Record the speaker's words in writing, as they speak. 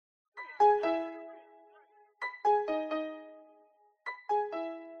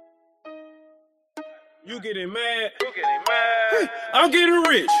You getting mad? I'm getting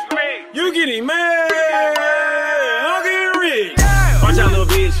rich. You getting mad? I'm getting rich. Watch out, little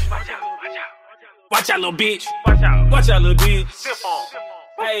bitch. Watch out, little bitch. Watch out, little bitch.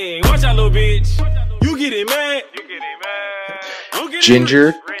 Hey, watch out, little bitch. You getting mad?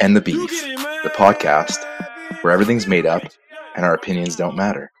 Ginger and the Beef, the podcast where everything's made up and our opinions don't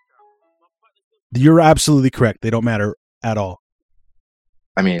matter. You're absolutely correct. They don't matter at all.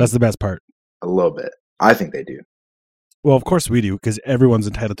 I mean, That's the best part. a little bit. I think they do. Well, of course we do, because everyone's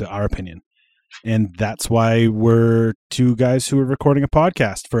entitled to our opinion. And that's why we're two guys who are recording a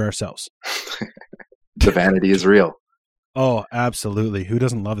podcast for ourselves. The vanity is real. Oh, absolutely. Who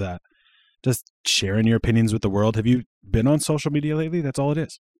doesn't love that? Just sharing your opinions with the world. Have you been on social media lately? That's all it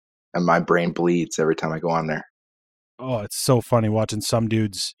is. And my brain bleeds every time I go on there. Oh, it's so funny watching some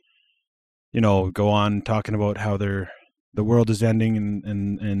dudes, go on talking about how the world is ending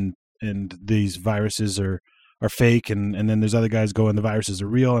and these viruses are fake, and then there's other guys going, the viruses are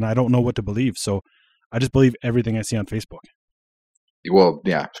real, and I don't know what to believe. So I just believe everything I see on Facebook. Well,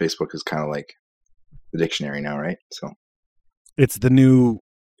 yeah, Facebook is kind of like the dictionary now, right? So It's the new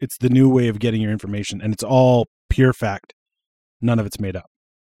way of getting your information, and it's all pure fact. None of it's made up.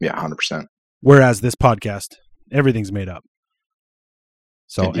 yeah, 100%. Whereas this podcast, everything's made up.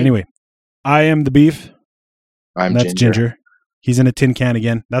 So Indeed. Anyway, I am the Beef. I'm That's Ginger. He's in a tin can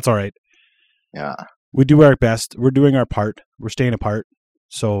again. That's all right. Yeah. We do our best. We're doing our part. We're staying apart.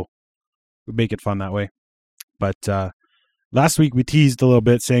 So we make it fun that way. But last week we teased a little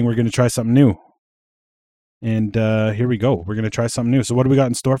bit saying we're going to try something new. And here we go. We're going to try something new. So what do we got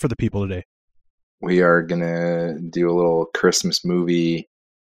in store for the people today? We are going to do a little Christmas movie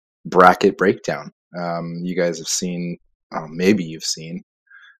bracket breakdown. You guys have seen, maybe you've seen,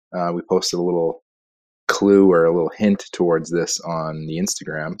 we posted a little clue or a little hint towards this on the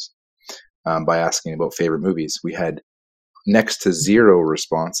Instagrams by asking about favorite movies. We had next to zero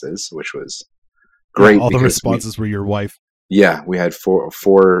responses, which was great. All the responses were your wife. Yeah, we had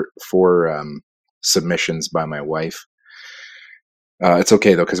four submissions by my wife. It's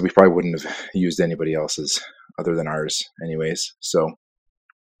okay though, because we probably wouldn't have used anybody else's other than ours anyways. So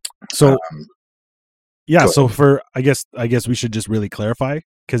yeah, so for I guess we should just really clarify,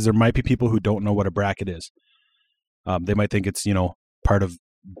 because there might be people who don't know what a bracket is. They might think it's part of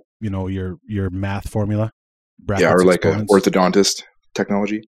your math formula. Brackets, yeah, or like an exponents. orthodontist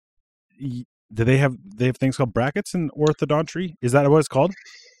technology. Do they have things called brackets in orthodontry? Is that what it's called?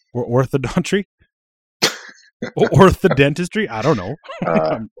 Or orthodontry? Orthodontistry? I don't know.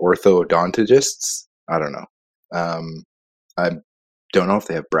 Orthodontists? I don't know. I don't know if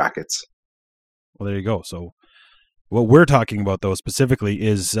they have brackets. Well, there you go. So what we're talking about, though, specifically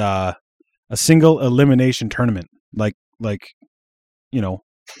is a single elimination tournament. Like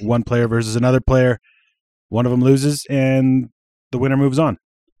one player versus another player. One of them loses, and the winner moves on.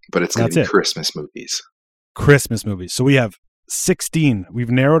 But it's going to be Christmas movies. Christmas movies. So we have 16. We've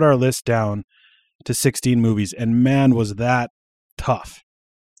narrowed our list down to 16 movies, and man, was that tough.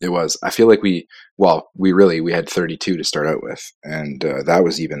 It was. I feel like we had 32 to start out with, and that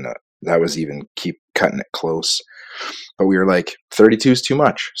was even keep cutting it close. But we were like, 32 is too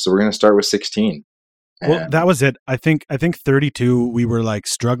much, so we're going to start with 16. Well, that was it. I think 32, we were like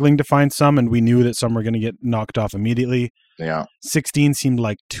struggling to find some, and we knew that some were going to get knocked off immediately. Yeah. 16 seemed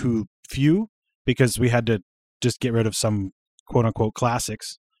like too few, because we had to just get rid of some quote unquote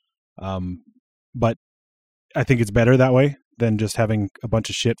classics. But I think it's better that way than just having a bunch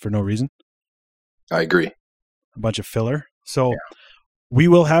of shit for no reason. I agree. A bunch of filler. So we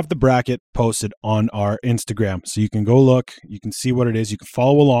will have the bracket posted on our Instagram, so you can go look, you can see what it is, you can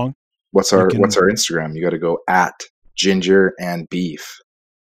follow along. What's our Instagram? You got to go at Ginger and Beef,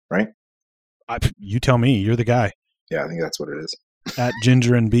 right? You tell me. You're the guy. Yeah, I think that's what it is. At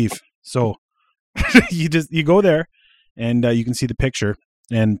Ginger and Beef. So you go there, and you can see the picture,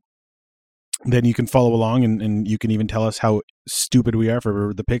 and then you can follow along, and you can even tell us how stupid we are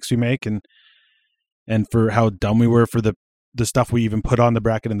for the picks we make, and for how dumb we were for the stuff we even put on the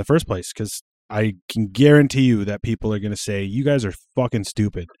bracket in the first place. Because I can guarantee you that people are going to say, you guys are fucking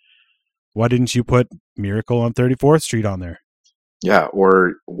stupid. Why didn't you put Miracle on 34th Street on there? Yeah,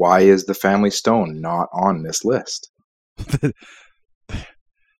 or why is The Family Stone not on this list?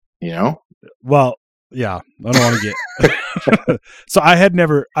 Well, yeah, I don't want to get. So I had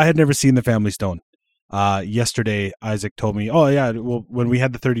never seen The Family Stone. Yesterday, Isaac told me, "Oh yeah, well, when we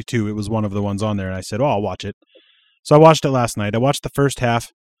had the 32, it was one of the ones on there," and I said, "Oh, I'll watch it." So I watched it last night. I watched the first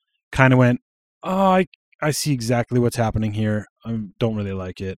half. Kind of went, "Oh, I see exactly what's happening here. I don't really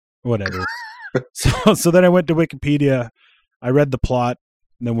like it. Whatever." So then I went to Wikipedia. I read the plot,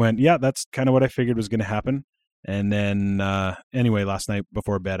 then went, yeah, that's kind of what I figured was going to happen. And then, anyway, last night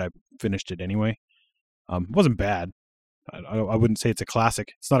before bed, I finished it anyway. It wasn't bad. I wouldn't say it's a classic.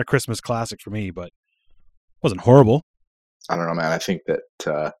 It's not a Christmas classic for me, but it wasn't horrible. I don't know, man. I think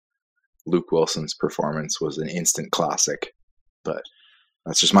that Luke Wilson's performance was an instant classic, but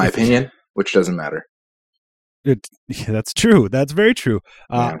that's just my opinion, which doesn't matter. That's true. That's very true.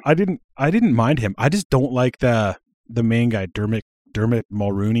 Yeah. I didn't mind him. I just don't like the main guy, Dermot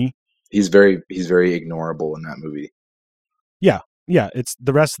Mulroney. He's very ignorable in that movie. Yeah, it's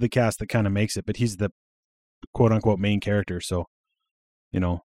the rest of the cast that kind of makes it, but he's the quote unquote main character, so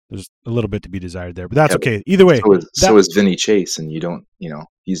there's a little bit to be desired there. But that's okay. Either way. So is Vinny Chase, and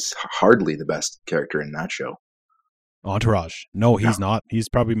he's hardly the best character in that show. Entourage. No, he's not. He's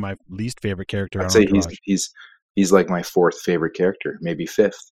probably my least favorite character. I'd say he's like my fourth favorite character, maybe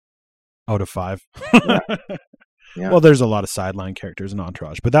fifth out of 5. Yeah. Yeah. Well, there's a lot of sideline characters in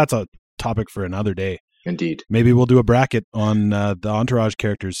Entourage, but that's a topic for another day. Indeed. Maybe we'll do a bracket on the Entourage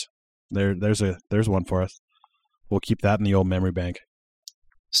characters. There's one for us. We'll keep that in the old memory bank.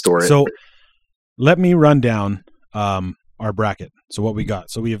 Store it. So let me run down our bracket. So what we got.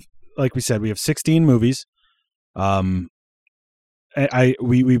 So we have, like we said, we have 16 movies. We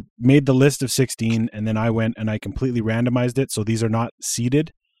made the list of 16, and then I went and I completely randomized it. So these are not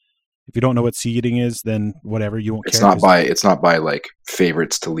seeded. If you don't know what seeding is, then whatever, you won't care. It's not by like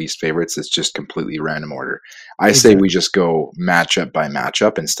favorites to least favorites. It's just completely random order. I say we just go matchup by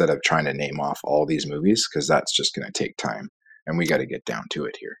matchup instead of trying to name off all these movies, because that's just going to take time, and we got to get down to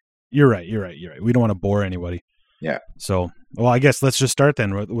it here. You're right. We don't want to bore anybody. Yeah. So, well, I guess let's just start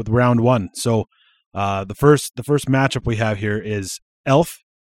then with round 1. So, the first matchup we have here is Elf,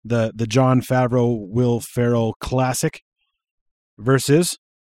 the Jon Favreau, Will Ferrell classic, versus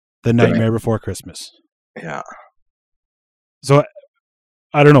The Nightmare Before Christmas. Yeah. So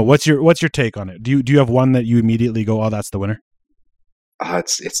I don't know. What's your take on it? Do you have one that you immediately go, oh, that's the winner?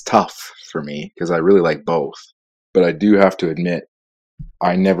 It's tough for me because I really like both, but I do have to admit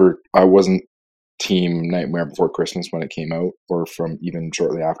I wasn't team Nightmare Before Christmas when it came out, or from even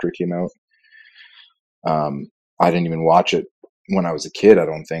shortly after it came out. I didn't even watch it when I was a kid. I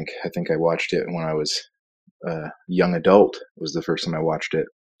don't think. I think I watched it when I was a young adult. It was the first time I watched it.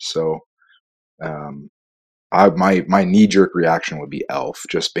 So, my knee jerk reaction would be Elf,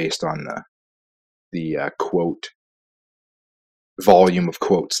 just based on the quote volume of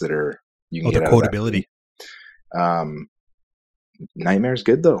quotes that you can get out of that. Quotability. Nightmare's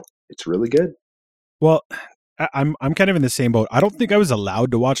good though; it's really good. Well, I'm kind of in the same boat. I don't think I was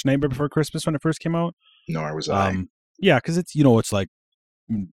allowed to watch Nightmare Before Christmas when it first came out. Nor was I. Yeah, because it's like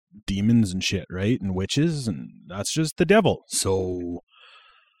demons and shit, right? And witches, and that's just the devil. So,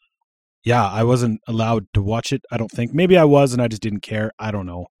 yeah, I wasn't allowed to watch it. I don't think. Maybe I was, and I just didn't care. I don't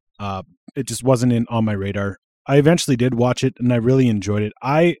know. It just wasn't on my radar. I eventually did watch it, and I really enjoyed it.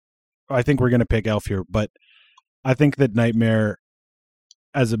 I think we're gonna pick Elf here, but I think that Nightmare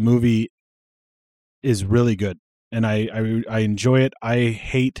as a movie is really good, and I enjoy it. I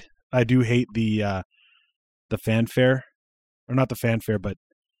do hate the fanfare, or not the fanfare, but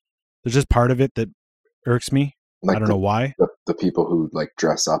there's just part of it that irks me. Like I don't know why. The people who like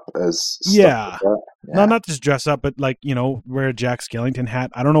dress up as stuff yeah. like that. Yeah. No, not just dress up, but like, wear a Jack Skellington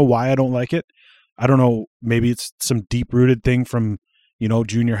hat. I don't know why I don't like it. I don't know. Maybe it's some deep rooted thing from,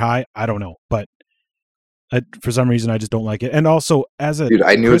 junior high. I don't know, but for some reason I just don't like it. And also dude,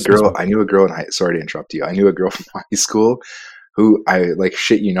 I knew a girl in sorry to interrupt you. I knew a girl from high school who I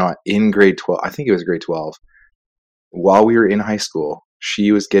shit you not, in grade 12, I think it was grade 12, while we were in high school,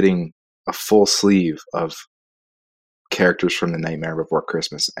 she was getting a full sleeve of characters from The Nightmare Before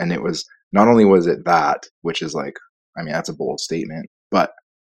Christmas. And it was, not only was it that, which is that's a bold statement, but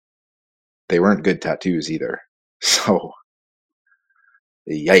they weren't good tattoos either. So,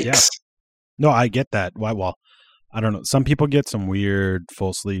 yikes. Yeah. No, I get that. Why? Well, I don't know. Some people get some weird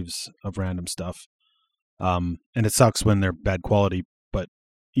full sleeves of random stuff. And it sucks when they're bad quality, but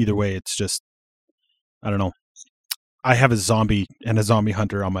either way, it's just, I don't know. I have a zombie and a zombie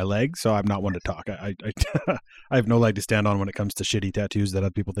hunter on my leg, so I'm not one to talk. I I have no leg to stand on when it comes to shitty tattoos that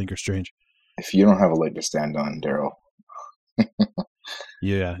other people think are strange. If you don't have a leg to stand on, Daryl.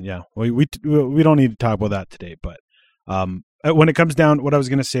 Yeah. We don't need to talk about that today, but when it comes down, what I was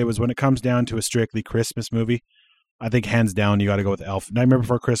going to say was when it comes down to a strictly Christmas movie, I think hands down you got to go with Elf. Nightmare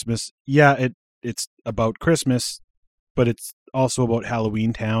Before Christmas. Yeah, it's about Christmas, but it's also about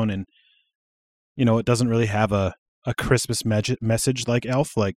Halloween Town, and it doesn't really have a Christmas message like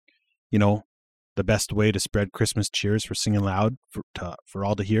Elf, the best way to spread Christmas cheers for singing loud for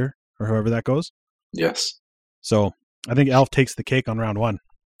all to hear, or however that goes. Yes. So I think Elf takes the cake on round 1.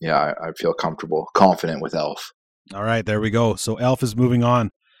 yeah, I feel confident with Elf. All right, there we go. So Elf is moving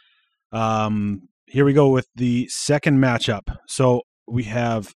on. Here we go with the second matchup. So we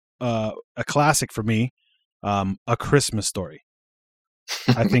have a classic for me, A Christmas Story.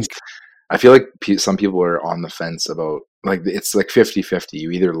 I think I feel like some people are on the fence about, like, it's like 50-50.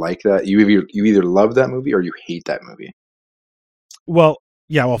 You either like that, you either love that movie or you hate that movie. Well,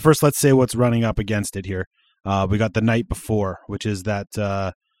 yeah. Well, first let's say what's running up against it here. We got The Night Before, which is that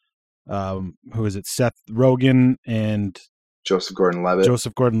who is it? Seth Rogen and Joseph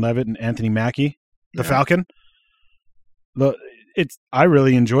Gordon-Levitt and Anthony Mackie, the Falcon. I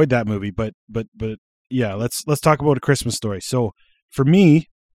really enjoyed that movie, but yeah, let's talk about A Christmas Story. So for me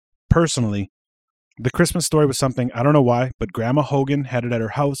personally, The Christmas Story was something, I don't know why, but Grandma Hogan had it at her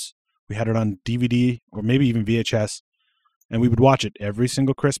house. We had it on DVD or maybe even VHS, and we would watch it every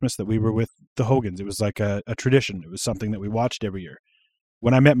single Christmas that we were with the Hogans. It was like a tradition. It was something that we watched every year.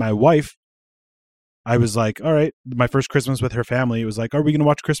 When I met my wife, I was like, all right, my first Christmas with her family, it was like, are we going to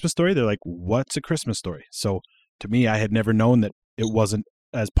watch Christmas Story? They're like, what's A Christmas Story? So to me, I had never known that it wasn't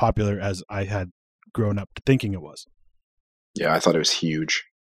as popular as I had grown up thinking it was. Yeah, I thought it was huge.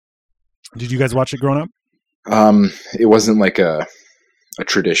 Did you guys watch it growing up? It wasn't like a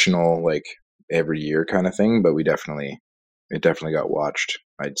traditional, like, every year kind of thing, but it definitely got watched.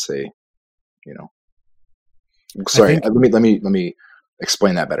 I'd say, you know. Sorry, let me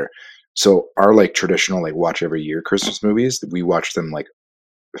explain that better. So our, like, traditional, like, watch every year Christmas movies, we watch them like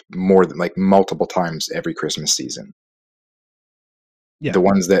more than, like, multiple times every Christmas season. Yeah. The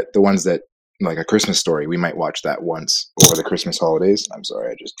ones that like A Christmas Story, we might watch that once over the Christmas holidays. I'm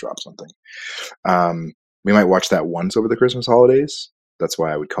sorry, I just dropped something. We might watch that once over the Christmas holidays. That's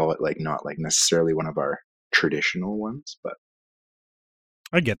why I would call it, like, not like necessarily one of our traditional ones, but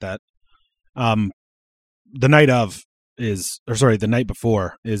I get that. The Night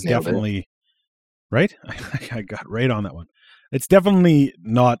Before is definitely right. I got right on that one. It's definitely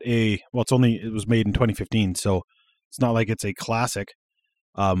not it was made in 2015, so it's not like it's a classic.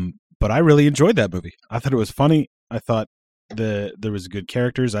 But I really enjoyed that movie. I thought it was funny. I thought there was good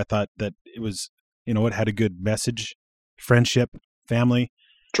characters. I thought that it was, it had a good message, friendship, family,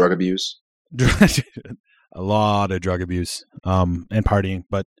 drug abuse, a lot of drug abuse, and partying.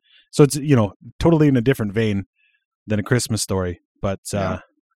 But so it's, totally in a different vein than A Christmas Story. But I'm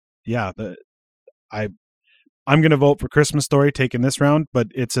going to vote for Christmas Story taking this round, but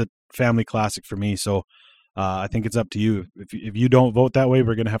it's a family classic for me. So I think it's up to you. If you don't vote that way,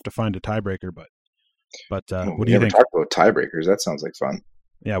 we're going to have to find a tiebreaker. But what do you think? Talk about tiebreakers. That sounds like fun.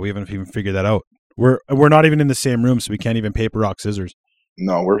 Yeah, we haven't even figured that out. We're not even in the same room, so we can't even paper, rock, scissors.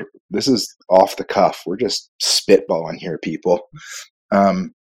 No, this is off the cuff. We're just spitballing here, people.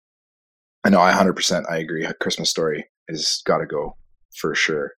 I know, 100%. I agree. A Christmas Story has got to go for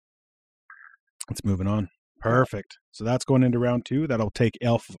sure. It's moving on. Perfect. So that's going into round 2. That'll take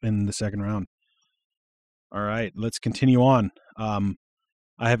Elf in the second round. All right, let's continue on.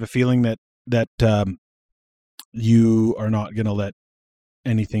 I have a feeling that you are not going to let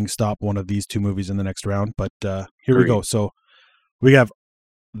anything stop one of these two movies in the next round. But here we go. So we have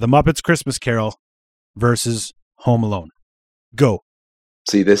The Muppets Christmas Carol versus Home Alone. Go.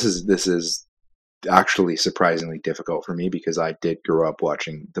 See, this is actually surprisingly difficult for me because I did grow up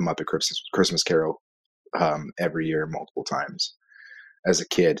watching The Muppet Christmas Carol every year multiple times as a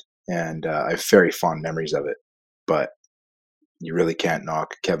kid. And I have very fond memories of it, but you really can't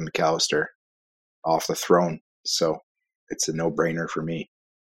knock Kevin McAllister off the throne. So it's a no-brainer for me.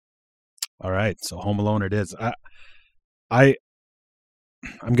 All right, so Home Alone it is. I'm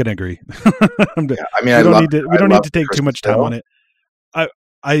going to agree. We don't need to take too much time on it.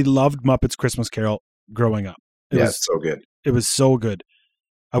 I loved Muppets Christmas Carol growing up. It's so good. It was so good.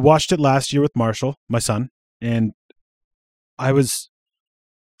 I watched it last year with Marshall, my son, and it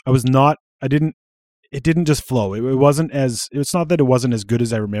didn't just flow. It's not that it wasn't as good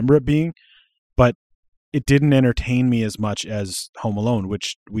as I remember it being, but it didn't entertain me as much as Home Alone,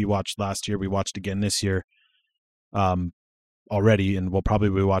 which we watched last year. We watched again this year already, and we'll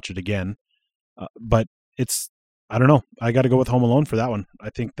probably watch it again. But I don't know. I got to go with Home Alone for that one. I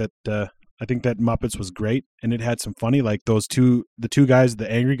think that Muppets was great, and it had some funny, like the two guys, the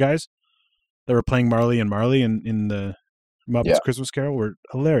angry guys that were playing Marley and Marley in the Muppets Christmas Carol were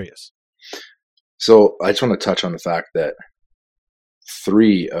hilarious. So I just want to touch on the fact that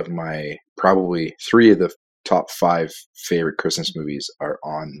three of the top 5 favorite Christmas movies are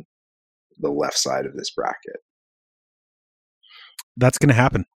on the left side of this bracket. That's going to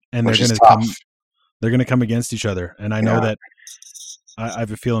happen, and they're going to come against each other. And I know that I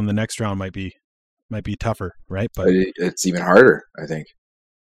have a feeling the next round might be tougher, right? But it's even harder, I think.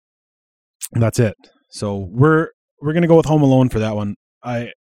 And that's it. So we're gonna go with Home Alone for that one.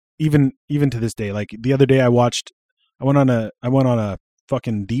 I even to this day, like the other day, I went on a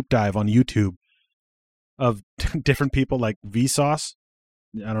fucking deep dive on YouTube of different people like Vsauce.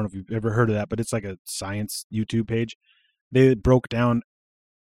 I don't know if you've ever heard of that, but it's like a science YouTube page. They broke down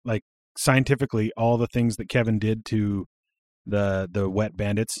like scientifically all the things that Kevin did to the wet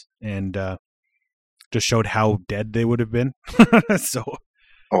bandits and just showed how dead they would have been. So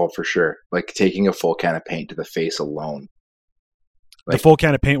Oh, for sure. Like taking a full can of paint to the face alone. the full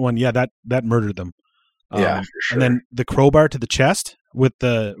can of paint one, yeah, that murdered them. Yeah, for sure. And then the crowbar to the chest with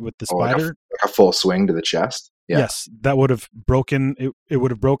the spider, like a full swing to the chest. Yeah. Yes, that would have broken. It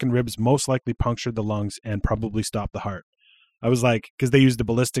would have broken ribs, most likely punctured the lungs, and probably stopped the heart. I was like, because they used the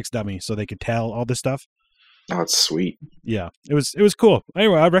ballistics dummy, so they could tell all this stuff. Oh, it's sweet. Yeah, it was cool.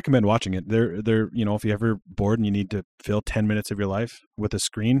 Anyway, I recommend watching it. They're if you're ever bored and you need to fill 10 minutes of your life with a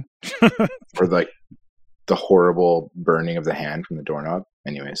screen, or like the horrible burning of the hand from the doorknob.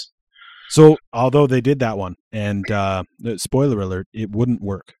 Anyways, so although they did that one, and spoiler alert, it wouldn't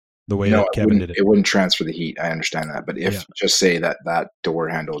work the way that Kevin did it. It wouldn't transfer the heat. I understand that, but if just say that door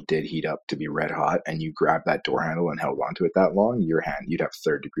handle did heat up to be red hot, and you grabbed that door handle and held onto it that long, you'd have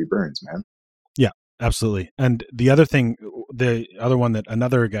 3rd-degree burns, man. Yeah. Absolutely. And the other thing, the other one that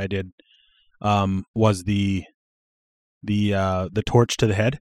another guy did was the torch to the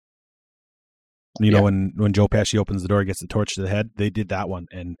head. You know, when Joe Pesci opens the door, gets the torch to the head. They did that one,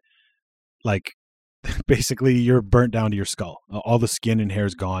 and like basically you're burnt down to your skull. All the skin and hair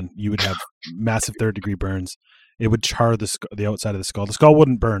is gone. You would have massive 3rd-degree burns. It would char the outside of the skull. The skull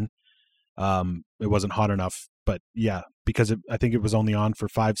wouldn't burn. It wasn't hot enough, but yeah, because I think it was only on for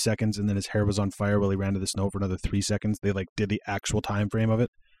 5 seconds, and then his hair was on fire while he ran to the snow for another 3 seconds. They like did the actual time frame of it.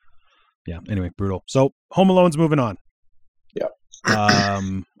 Yeah. Anyway, brutal. So Home Alone's moving on. Yeah.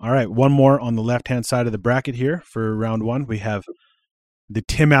 All right. One more on the left-hand side of the bracket here for round one. We have the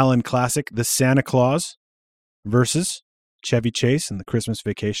Tim Allen classic, The Santa Claus, versus Chevy Chase and The Christmas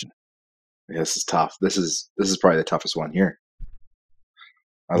Vacation. Yeah, this is tough. This is probably the toughest one here.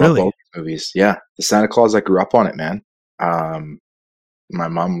 I Really? love both movies. Yeah, The Santa Claus, I grew up on it, man. My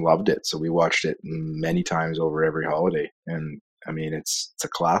mom loved it, so we watched it many times over every holiday. And I mean, it's a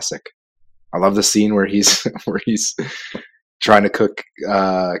classic. I love the scene where he's trying to cook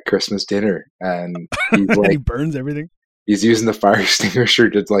Christmas dinner, and he's like, he burns everything. He's using the fire extinguisher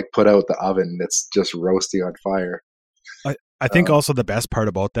to like put out the oven that's just roasting on fire. I think also the best part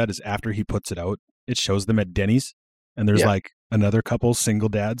about that is after he puts it out, it shows them at Denny's, and there's like another couple single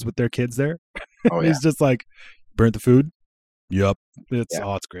dads with their kids there. Oh, yeah. He's just like, burnt the food. Yep.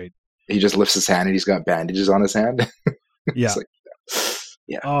 It's great. He just lifts his hand and he's got bandages on his hand. Yeah.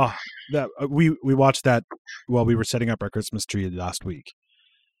 Yeah. Oh, that we watched that while we were setting up our Christmas tree last week.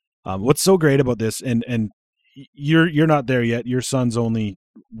 What's so great about this, and you're not there yet. Your son's only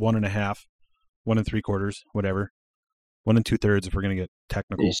 1.5, 1 3/4, whatever, 1 2/3 if we're gonna get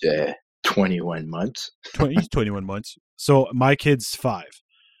technical. He's 21 months. He's 21 months. So my kid's 5,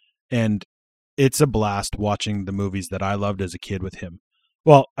 and it's a blast watching the movies that I loved as a kid with him.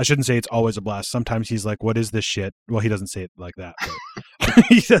 Well, I shouldn't say it's always a blast. Sometimes he's like, "What is this shit?" Well, he doesn't say it like that. But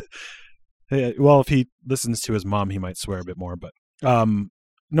he said, well, if he listens to his mom, he might swear a bit more. But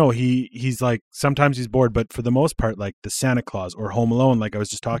no, he's like, sometimes he's bored, but for the most part, like the Santa Claus or Home Alone, like I was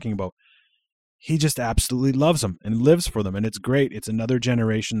just talking about, he just absolutely loves them and lives for them, and it's great. It's another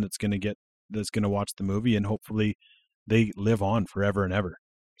generation that's gonna watch the movie, and hopefully they live on forever and ever.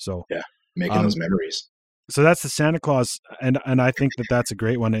 So yeah, making those memories. So that's the Santa Claus, and I think that's a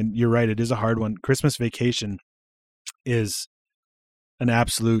great one. And you're right, it is a hard one. Christmas Vacation is an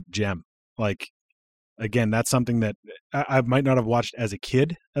absolute gem. Like, again, that's something that I might not have watched as a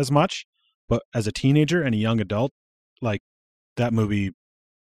kid as much, but as a teenager and a young adult, like that movie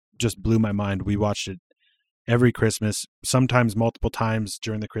just blew my mind. We watched it every Christmas, sometimes multiple times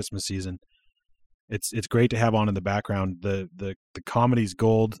during the Christmas season. It's great to have on in the background. The comedy's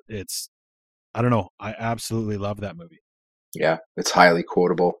gold. I don't know. I absolutely love that movie. Yeah, it's highly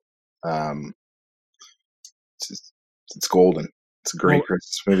quotable. It's golden. It's a great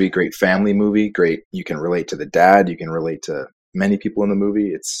Christmas movie, great family movie, great. You can relate to the dad. You can relate to many people in the movie.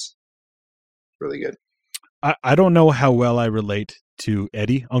 It's really good. I don't know how well I relate to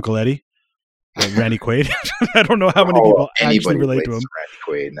Eddie, Uncle Eddie, Randy Quaid. I don't know how many people actually relate to him. Randy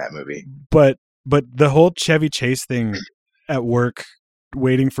Quaid in that movie. But the whole Chevy Chase thing at work,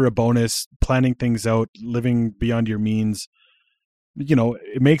 waiting for a bonus, planning things out, living beyond your means,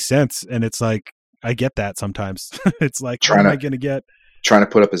 it makes sense. And it's like, I get that sometimes. It's like, what am I going to get? Trying to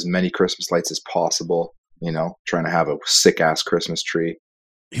put up as many Christmas lights as possible, trying to have a sick ass Christmas tree.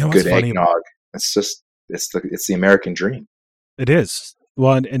 You know what's good funny? eggnog. It's the American dream. It is.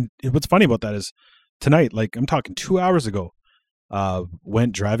 Well, and what's funny about that is tonight, like I'm talking 2 hours ago,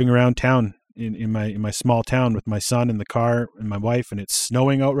 went driving around town in my small town with my son in the car and my wife, and it's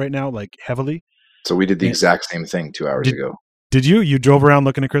snowing out right now, like heavily. So we did the And exact same thing 2 hours ago. did you? You drove around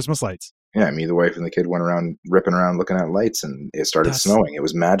looking at Christmas lights? Yeah, me, the wife, and the kid went around ripping around looking at lights, and it started snowing. It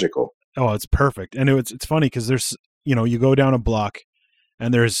was magical. Oh, it's perfect. And it's funny because there's, you go down a block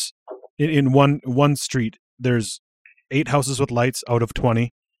and there's in one street, there's 8 houses with lights out of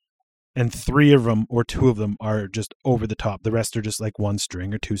 20, and 3 of them or 2 of them are just over the top. The rest are just like 1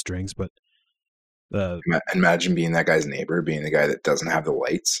 string or 2 strings. But imagine being that guy's neighbor, being the guy that doesn't have the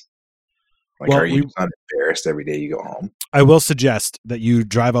lights. Like, well, are you not embarrassed every day you go home? I will suggest that you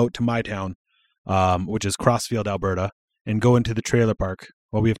drive out to my town, which is Crossfield, Alberta, and go into the trailer park.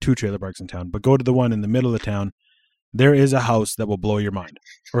 Well, we have 2 trailer parks in town, but go to the one in the middle of the town. There is a house that will blow your mind,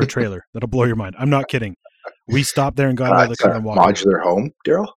 or a trailer that'll blow your mind. I'm not kidding. We stopped there and got out of the car and walked. Modular home,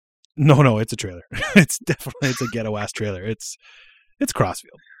 Daryl? No, it's a trailer. It's a ghetto ass trailer. It's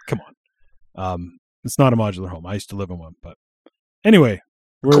Crossfield. Come on. It's not a modular home. I used to live in one, but anyway,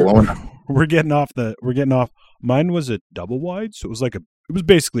 we're getting off. Mine was a double wide, so it was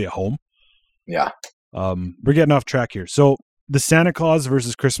basically a home. Yeah. We're getting off track here. So the Santa Claus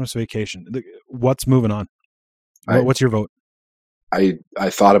versus Christmas Vacation. What's moving on? What's your vote? I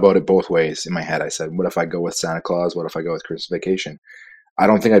thought about it both ways in my head. I said, what if I go with Santa Claus? What if I go with Christmas Vacation? I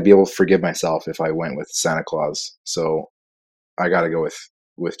don't think I'd be able to forgive myself if I went with Santa Claus. So I got to go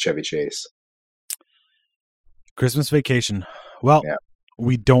with Chevy Chase. Christmas Vacation. Well, yeah.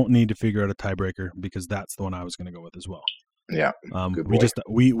 We don't need to figure out a tiebreaker because that's the one I was going to go with as well. Yeah.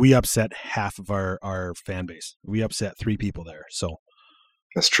 We upset half of our fan base. We upset 3 people there. So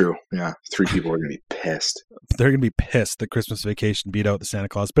that's true. Yeah. 3 people are going to be pissed. They're going to be pissed that Christmas Vacation beat out the Santa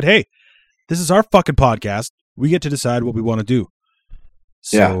Claus. But hey, this is our fucking podcast. We get to decide what we want to do.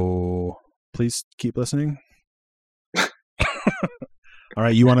 So Please keep listening. All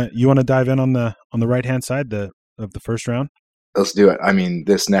right. You want to dive in on the right-hand side of the first round? Let's do it. I mean,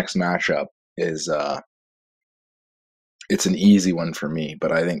 this next matchup is it's an easy one for me,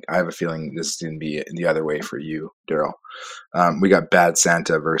 but I have a feeling this is going to be the other way for you, Daryl. We got Bad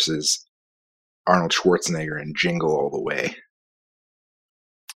Santa versus Arnold Schwarzenegger and Jingle All the Way.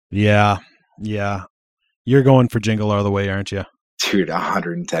 Yeah. You're going for Jingle All the Way, aren't you? Dude,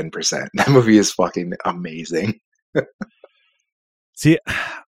 110%. That movie is fucking amazing. See,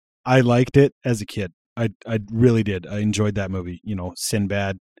 I liked it as a kid. I really did. I enjoyed that movie.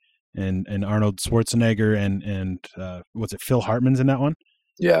 Sinbad and Arnold Schwarzenegger and was it Phil Hartman's in that one?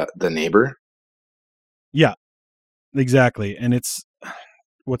 Yeah, The Neighbor. Yeah, exactly. And it's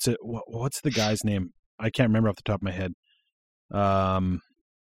what's the guy's name? I can't remember off the top of my head.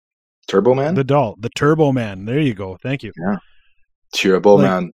 Turbo Man? The doll, the Turbo Man. There you go. Thank you. Yeah, Turbo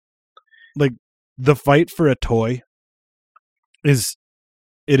Man. Like the fight for a toy is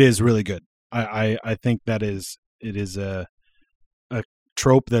really good. I think it is a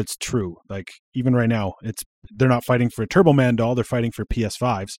trope that's true. Like even right now, they're not fighting for a Turbo Man doll; they're fighting for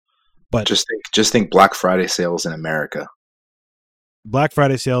PS5s. But just think Black Friday sales in America. Black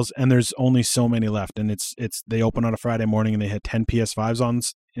Friday sales, and there's only so many left, and it's they open on a Friday morning and they had 10 PS5s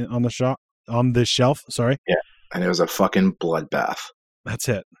on the shelf. Sorry. Yeah, and it was a fucking bloodbath. That's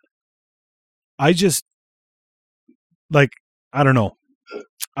it. I just I don't know.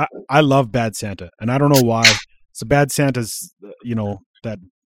 I love Bad Santa, and I don't know why. So Bad Santa's, that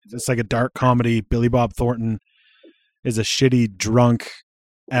it's like a dark comedy. Billy Bob Thornton is a shitty, drunk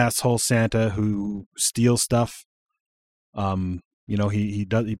asshole Santa who steals stuff.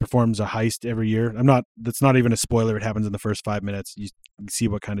 He performs a heist every year. That's not even a spoiler. It happens in the first 5 minutes. You see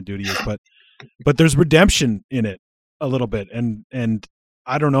what kind of dude he is, but there's redemption in it a little bit. And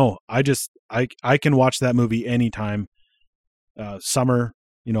I don't know. I can watch that movie anytime, summer,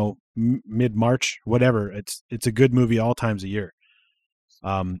 mid-March, whatever. It's a good movie all times a year.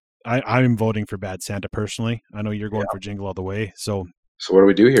 I'm voting for Bad Santa personally. I know you're going for Jingle All the Way. So what do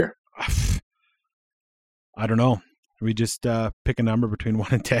we do here? I don't know. We just pick a number between 1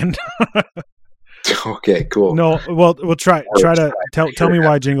 and 10. Okay, cool. No, well, we'll try to tell me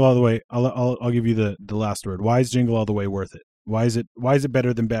why Jingle All the Way. I'll give you the last word. Why is Jingle All the Way worth it? Why is it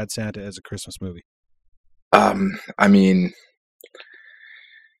better than Bad Santa as a Christmas movie? I mean,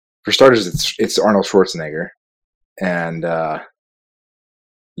 for starters, it's Arnold Schwarzenegger, and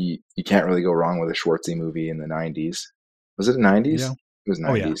you can't really go wrong with a Schwartzy movie in the 90s. Was it the 90s? Yeah. It was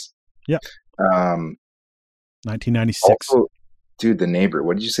 90s. Yeah. 1996. Also, dude, The Neighbor.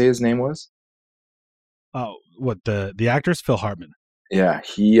 What did you say his name was? Oh, what the actor's Phil Hartman. Yeah,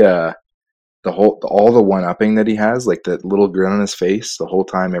 he all the one upping that he has, like that little grin on his face the whole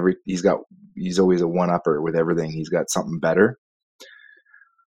time. He's always a one upper with everything. He's got something better.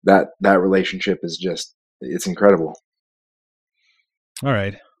 That relationship is just it's incredible. All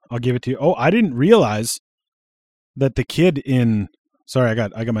right, I'll give it to you. Oh, I didn't realize that the kid in. Sorry, I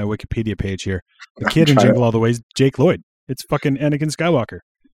got my Wikipedia page here. The kid in Jingle All the Way is Jake Lloyd. It's fucking Anakin Skywalker.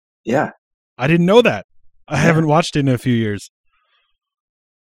 Yeah, I didn't know that. I haven't watched it in a few years.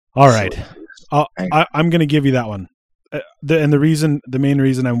 All right, I'm going to give you that one. The main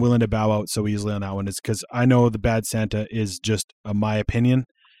reason I'm willing to bow out so easily on that one is because I know The Bad Santa is just my opinion,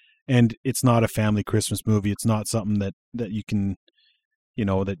 and it's not a family Christmas movie. It's not something that you can,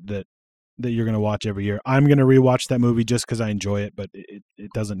 that you're going to watch every year. I'm going to rewatch that movie just because I enjoy it, but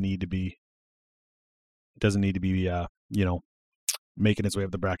it doesn't need to be. It doesn't need to be, making its way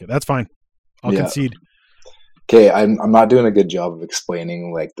up the bracket. That's fine. I'll concede. Okay, I'm not doing a good job of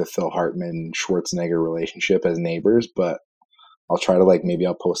explaining like the Phil Hartman Schwarzenegger relationship as neighbors, but I'll try to maybe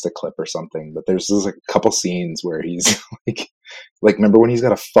I'll post a clip or something. But there's a couple scenes where he's like remember when he's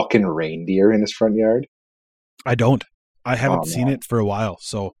got a fucking reindeer in his front yard? I don't. I haven't seen it for a while,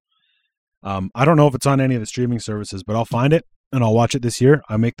 so I don't know if it's on any of the streaming services, but I'll find it and I'll watch it this year.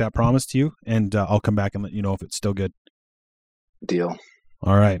 I make that promise to you, and I'll come back and let you know if it's still good. Deal.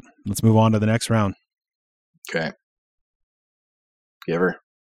 All right, let's move on to the next round. Okay. Give her.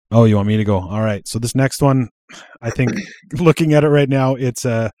 Oh, you want me to go? All right. So this next one, I think looking at it right now, it's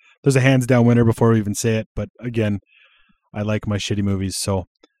there's a hands down winner before we even say it. But again, I like my shitty movies. So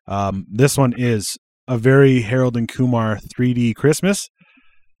this one is a very Harold and Kumar 3D Christmas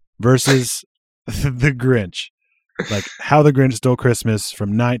versus The Grinch. Like How the Grinch Stole Christmas from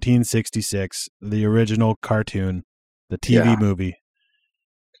 1966, the original cartoon, the TV movie.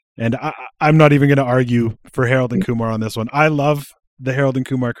 And I'm not even going to argue for Harold and Kumar on this one. I love the Harold and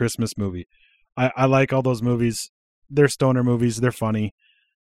Kumar Christmas movie. I like all those movies. They're stoner movies. They're funny.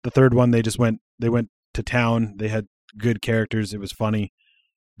 The third one, they went to town. They had good characters. It was funny.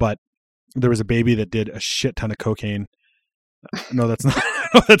 But there was a baby that did a shit ton of cocaine. No, that's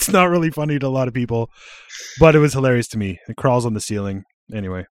not really funny to a lot of people, but it was hilarious to me. It crawls on the ceiling.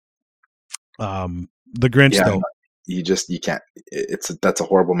 Anyway, The Grinch though. You can't. That's a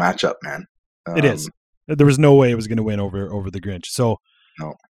horrible matchup, man. It is. There was no way it was going to win over The Grinch. So,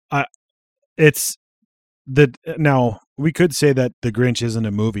 no. Now we could say that The Grinch isn't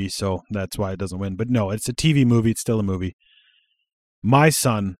a movie, so that's why it doesn't win. But no, it's a TV movie. It's still a movie. My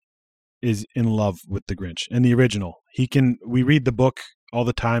son is in love with The Grinch and the original. We read the book all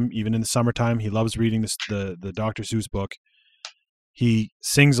the time, even in the summertime. He loves reading the Dr. Seuss book. He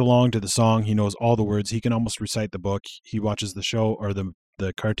sings along to the song. He knows all the words. He can almost recite the book. He watches the show or the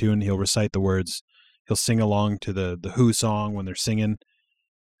cartoon. He'll recite the words. He'll sing along to the Who song when they're singing.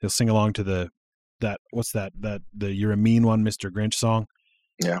 He'll sing along to the You're a Mean One, Mr. Grinch song.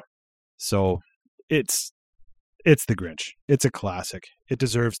 Yeah. So it's The Grinch. It's a classic. It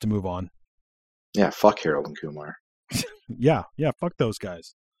deserves to move on. Yeah, fuck Harold and Kumar. Yeah, fuck those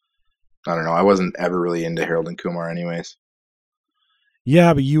guys. I don't know. I wasn't ever really into Harold and Kumar anyways.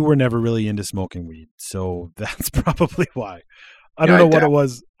 Yeah, but you were never really into smoking weed, so that's probably why. I don't know what it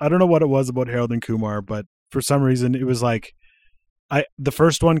was. I don't know what it was about Harold and Kumar, but for some reason it was like the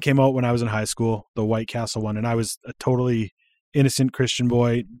first one came out when I was in high school, the White Castle one, and I was a totally innocent Christian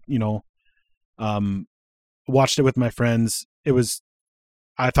boy, watched it with my friends.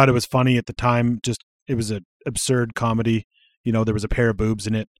 I thought it was funny at the time. Just it was an absurd comedy. There was a pair of boobs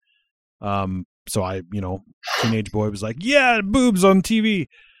in it. So I, teenage boy was like, yeah, boobs on TV.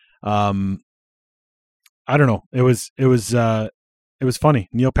 I don't know. It was funny.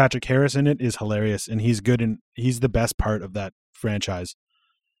 Neil Patrick Harris in it is hilarious, and he's good, and he's the best part of that franchise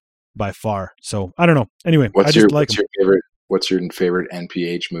by far. So I don't know. Anyway, What's your favorite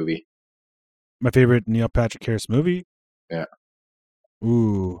NPH movie? My favorite Neil Patrick Harris movie? Yeah.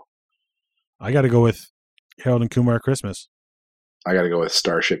 Ooh, I got to go with Harold and Kumar Christmas. I got to go with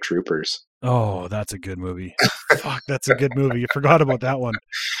Starship Troopers. Oh, that's a good movie. Fuck, that's a good movie. You forgot about that one.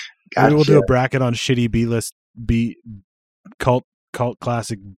 Gotcha. Maybe we'll do a bracket on shitty B-list, cult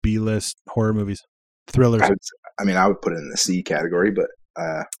classic B-list horror movies, thrillers. I would put it in the C category, but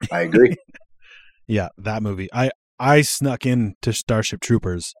I agree. Yeah, that movie. I snuck into Starship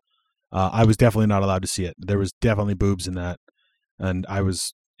Troopers. I was definitely not allowed to see it. There was definitely boobs in that, and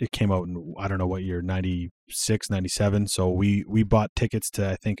it came out in, I don't know what year, 96, 97. So we bought tickets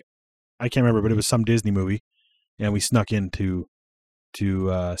to, I can't remember, but it was some Disney movie, and we snuck into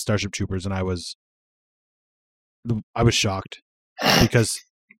Starship Troopers, and I was shocked because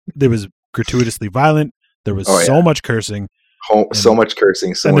it was gratuitously violent. There was so much cursing. So much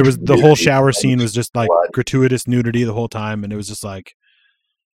cursing, so and much there was the nudity, whole shower so scene much was just like blood. gratuitous nudity the whole time, and it was just like,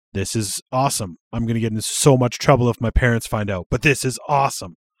 this is awesome. I'm going to get into so much trouble if my parents find out, but this is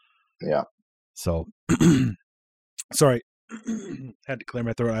awesome. Yeah. So, sorry, had to clear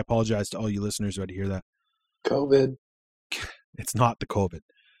my throat. I apologize to all you listeners who had to hear that. COVID. It's not the COVID.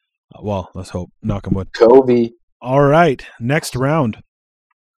 Well, let's hope. Knock on wood. COVID. All right, next round,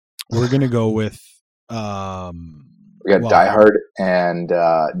 we're going to go with. We got Die Hard and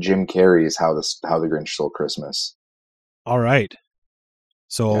Jim Carrey's How the Grinch Stole Christmas. All right.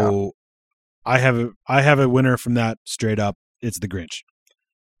 So I have a winner from that straight up. It's the Grinch.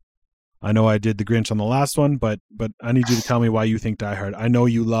 I know I did the Grinch on the last one, but I need you to tell me why you think Die Hard. I know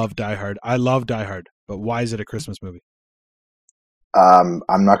you love Die Hard. I love Die Hard, but why is it a Christmas movie? I'm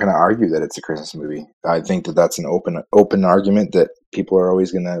not going to argue that it's a Christmas movie. I think that that's an open argument that people are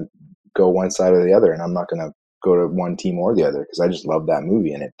always going to go one side or the other, and I'm not going to go to one team or the other because I just love that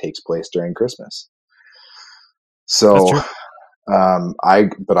movie and it takes place during Christmas. So, I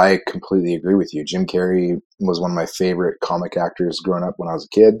completely agree with you. Jim Carrey was one of my favorite comic actors growing up when I was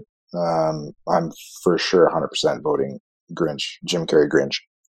a kid. I'm for sure 100% voting Grinch, Jim Carrey Grinch.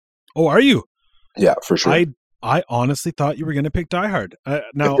 Oh, are you? Yeah, for sure. I honestly thought you were going to pick Die Hard.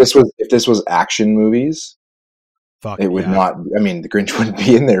 Now, if this was action movies, it would not. I mean, the Grinch wouldn't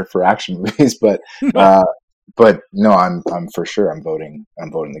be in there for action movies, but no. No, I'm for sure. I'm voting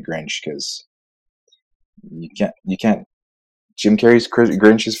the Grinch because you can't. Jim Carrey's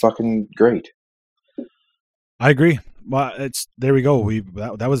Grinch is fucking great. I agree. Well, there we go.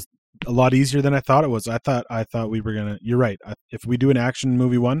 That was a lot easier than I thought it was. I thought we were gonna. You're right. If we do an action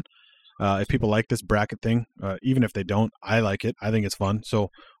movie one. If people like this bracket thing, even if they don't, I like it. I think it's fun. So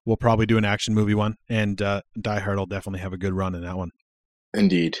we'll probably do an action movie one, and Die Hard will definitely have a good run in that one.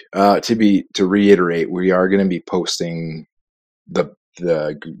 Indeed. To reiterate, we are going to be posting the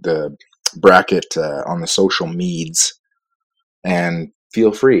bracket on the social medias, and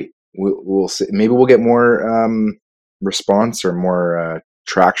feel free. We'll see. Maybe we'll get more response or more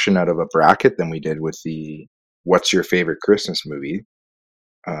traction out of a bracket than we did with the "What's your favorite Christmas movie?"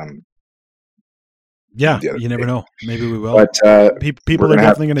 Yeah, you never know. Maybe we will. But people are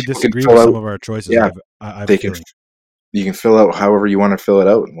definitely going to disagree with some of our choices. Yeah, I have a feeling. You can fill out however you want to fill it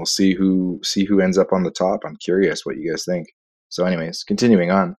out, and we'll see who ends up on the top. I'm curious what you guys think. So, anyways, continuing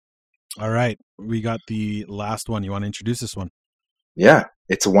on. All right, we got the last one. You want to introduce this one? Yeah,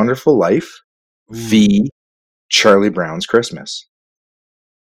 It's a Wonderful Life. V. Charlie Brown's Christmas.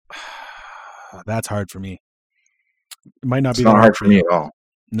 That's hard for me. It might not be. It's not hard for me at all.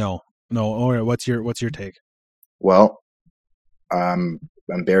 No. All right. What's your take? Well, I'm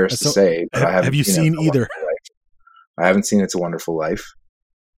embarrassed to say, but I haven't. Have you seen either? I haven't seen It's a Wonderful Life.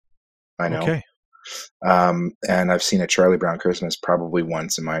 I know. Okay. And I've seen a Charlie Brown Christmas probably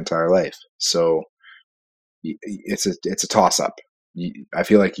once in my entire life. So it's a toss up. I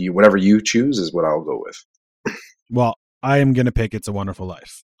feel like whatever you choose is what I'll go with. Well, I am gonna pick It's a Wonderful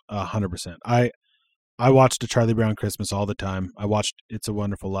Life. 100%. I watched a Charlie Brown Christmas all the time. I watched It's a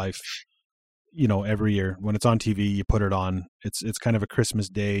Wonderful Life, every year. When it's on TV, you put it on. It's kind of a Christmas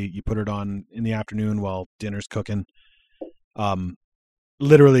day. You put it on in the afternoon while dinner's cooking.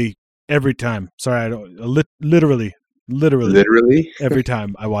 Literally every time. Sorry, I don't. Literally every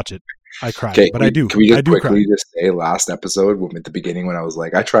time I watch it, I cry. Okay, but I do. Can we just quickly just say last episode at the beginning when I was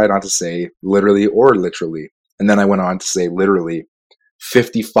like, I try not to say literally or literally, and then I went on to say literally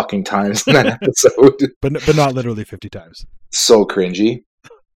 50 fucking times in that episode. but not literally 50 times. So cringy.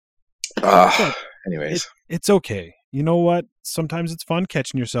 Anyways. It's okay. You know what? Sometimes it's fun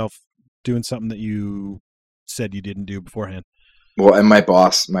catching yourself doing something that you said you didn't do beforehand. Well, and my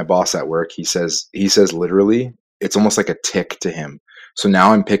boss at work, he says literally, it's almost like a tick to him. So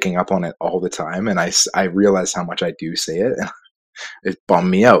now I'm picking up on it all the time, and I realize how much I do say it, and it bummed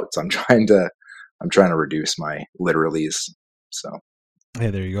me out. So I'm trying to reduce my literallys. So. Hey,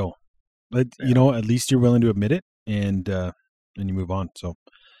 there you go. But at least you're willing to admit it, and you move on. So,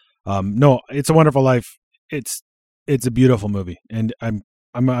 no, It's a Wonderful Life. It's a beautiful movie, and I'm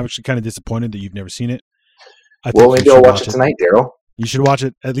actually kind of disappointed that you've never seen it. Maybe I'll watch it tonight, Daryl. You should watch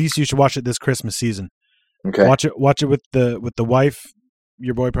it. At least you should watch it this Christmas season. Okay. Watch it with the wife.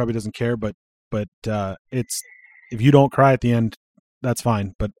 Your boy probably doesn't care, but it's, if you don't cry at the end, that's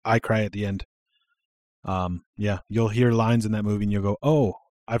fine. But I cry at the end. Yeah, you'll hear lines in that movie and you'll go, oh,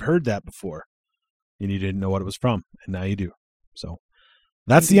 I've heard that before. And you didn't know what it was from. And now you do. So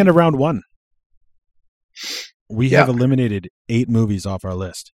that's the end of round one. We have eliminated 8 movies off our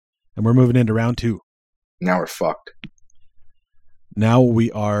list, and we're moving into round 2. Now we're fucked. Now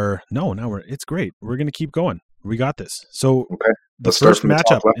it's great. We're going to keep going. We got this. So Okay. the Let's start first from the top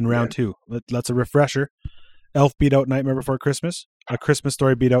matchup left in round again. 2. Let's a refresher. Elf beat out Nightmare Before Christmas. A Christmas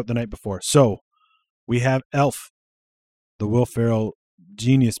Story beat out The Night Before. So we have Elf, the Will Ferrell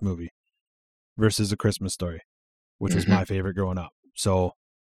genius movie, versus A Christmas Story, which was my favorite growing up. So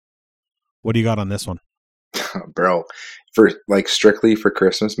what do you got on this one? Bro, for like strictly for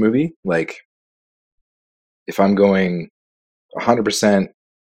Christmas movie, like if I'm going 100%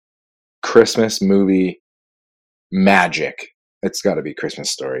 Christmas movie magic, it's got to be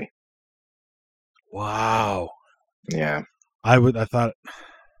Christmas Story. Wow. Yeah. I thought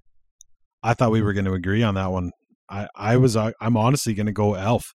we were going to agree on that one. I'm honestly going to go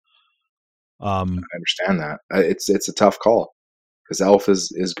Elf. I understand that. It's a tough call because Elf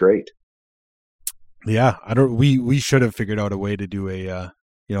is great. Yeah, we should have figured out a way to do a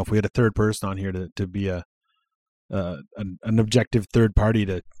if we had a third person on here to be an objective third party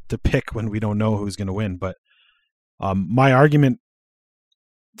to pick when we don't know who's going to win. But my argument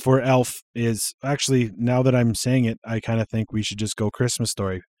for Elf is actually, now that I'm saying it, I kind of think we should just go Christmas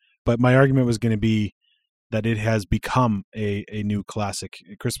Story. But my argument was going to be that it has become a new classic.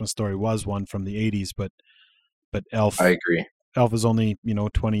 Christmas Story was one from the 80s, but Elf. I agree. Elf is only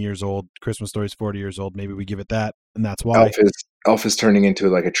 20 years old. Christmas Story is 40 years old. Maybe we give it that, and that's why Elf is turning into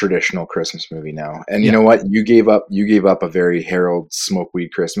like a traditional Christmas movie now. And you know what? You gave up a very Harold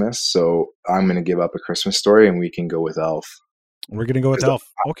Smokeweed Christmas, so I'm going to give up A Christmas Story, and we can go with Elf. We're going to go with Elf.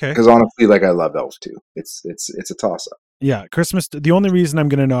 Okay. Because honestly, like, I love Elf too. It's a toss up. Yeah, Christmas. The only reason I'm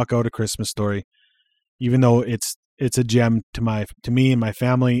going to knock out A Christmas Story, even though it's a gem to me and my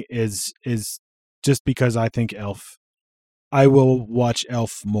family, is just because I think Elf. I will watch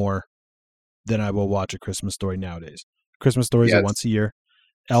Elf more than I will watch A Christmas Story nowadays. Christmas Story is a once a year.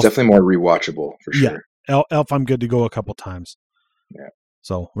 Elf, it's definitely more rewatchable for sure. Yeah, Elf, I'm good to go a couple times. Yeah.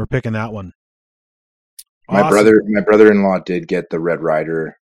 So we're picking that one. My brother-in-law did get the Red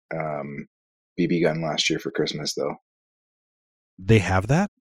Ryder BB gun last year for Christmas, though. They have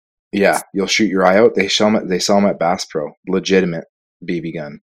that? Yeah, you'll shoot your eye out. They sell them at Bass Pro. Legitimate BB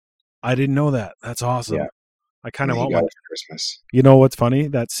gun. I didn't know that. That's awesome. Yeah. I kind of want one for Christmas. You know what's funny?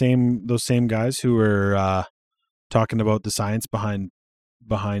 Those same guys who were talking about the science behind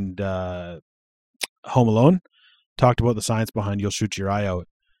Home Alone talked about the science behind you'll shoot your eye out,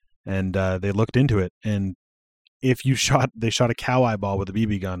 and they looked into it. And if they shot a cow eyeball with a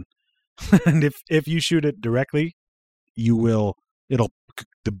BB gun, and if you shoot it directly, the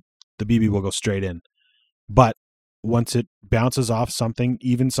BB will go straight in. But once it bounces off something,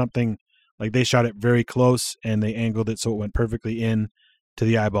 even something. Like they shot it very close and they angled it so it went perfectly in to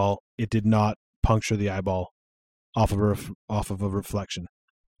the eyeball. It did not puncture the eyeball off of a reflection.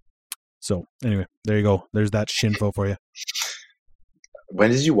 So anyway, there you go. There's that shinfo for you.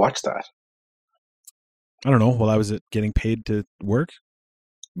 When did you watch that? I don't know. While I was getting paid to work.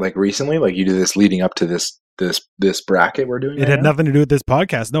 Like recently? Like you did this leading up to this bracket we're doing? It had nothing to do with this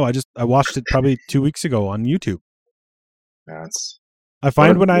podcast. No, I watched it probably 2 weeks ago on YouTube. I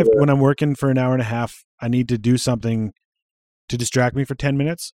find when I'm working for an hour and a half, I need to do something to distract me for 10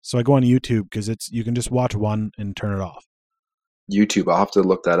 minutes. So I go on YouTube because you can just watch one and turn it off. YouTube. I'll have to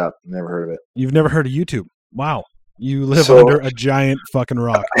look that up. Never heard of it. You've never heard of YouTube? Wow. You live under a giant fucking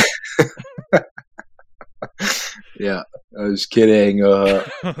rock. Yeah, I was kidding. Okay,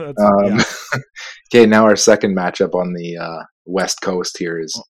 now our second matchup on the West Coast here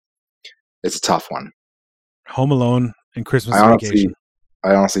it's a tough one. Home Alone and Christmas Vacation.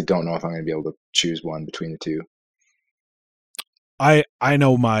 I honestly don't know if I'm going to be able to choose one between the two. I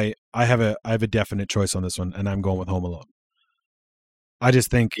know I have a definite choice on this one, and I'm going with Home Alone. I just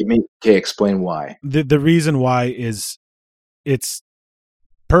think. Okay, explain why. The reason why is it's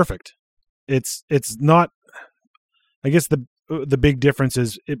perfect. It's not. I guess the big difference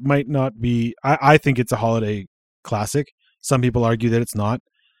is it might not be. I think it's a holiday classic. Some people argue that it's not,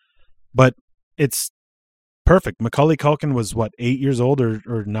 but it's perfect. Macaulay Culkin was 8 years old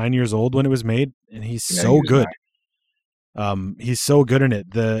or 9 years old when it was made, and he's so good. He's so good in it.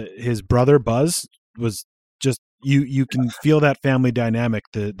 His brother Buzz was just you can feel that family dynamic.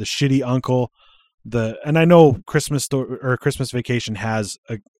 The shitty uncle, and I know Christmas Vacation has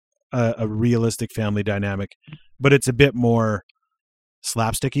a realistic family dynamic, but it's a bit more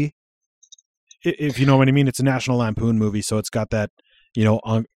slapsticky. If you know what I mean, it's a National Lampoon movie, so it's got that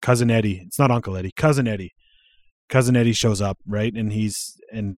Cousin Eddie. It's not Uncle Eddie, Cousin Eddie. Cousin Eddie shows up, right? And he's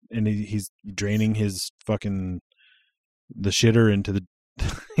draining his fucking the shitter into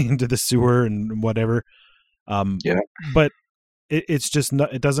the sewer and whatever. But it's just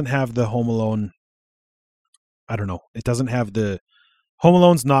not. It doesn't have the Home Alone. I don't know. It doesn't have the Home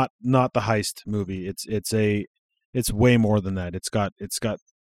Alone's not the heist movie. It's way more than that. It's got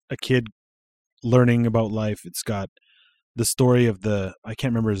a kid learning about life. It's got the story of I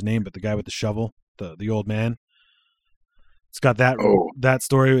can't remember his name, but the guy with the shovel, the old man. It's got that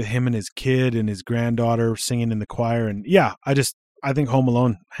story with him and his kid and his granddaughter singing in the choir. And yeah, I think Home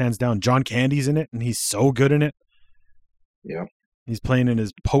Alone, hands down. John Candy's in it, and he's so good in it. Yeah. He's playing in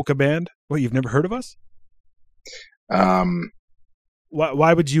his polka band. What, you've never heard of us?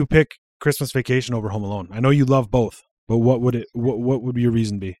 Why would you pick Christmas Vacation over Home Alone? I know you love both, but what would your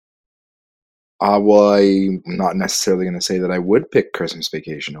reason be? Well, I'm not necessarily going to say that I would pick Christmas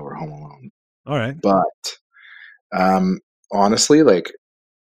Vacation over Home Alone. All right. But honestly, like,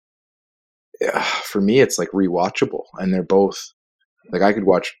 for me, it's like rewatchable, and they're both like I could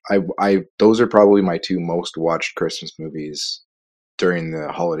watch. Those are probably my two most watched Christmas movies during the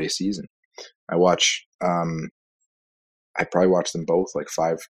holiday season. I probably watch them both like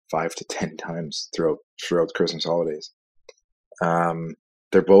 5 to 10 times throughout the Christmas holidays.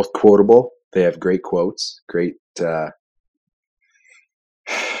 They're both quotable. They have great quotes, great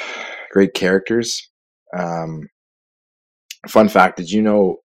characters. Fun fact: did you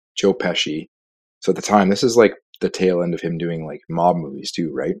know Joe Pesci? So at the time, this is like the tail end of him doing like mob movies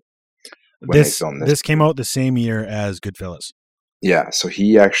too, right? When they filmed this came out the same year as Goodfellas. Yeah, so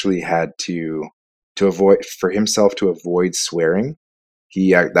he actually had to avoid swearing.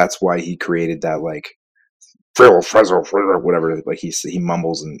 That's why he created that like whatever, like he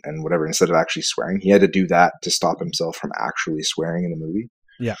mumbles and whatever instead of actually swearing. He had to do that to stop himself from actually swearing in the movie.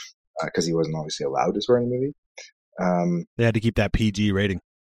 Yeah, because he wasn't obviously allowed to swear in the movie. They had to keep that PG rating.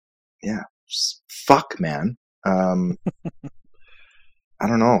 Yeah, fuck, man. I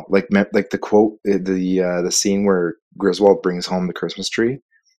don't know, like the quote, the scene where Griswold brings home the Christmas tree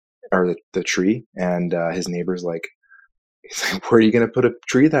or the tree, and his neighbor's like, he's like, "Where are you going to put a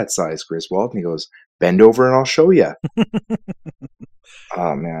tree that size, Griswold?" And he goes, "Bend over and I'll show you."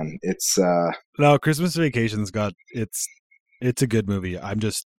 Oh man, it's no, Christmas Vacation's got it's a good movie. I'm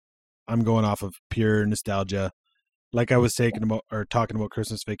going off of pure nostalgia. Like I was talking about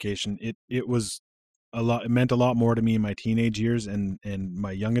Christmas Vacation, it was a lot. It meant a lot more to me in my teenage years and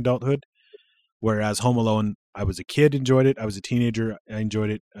my young adulthood. Whereas Home Alone, I was a kid, enjoyed it. I was a teenager, I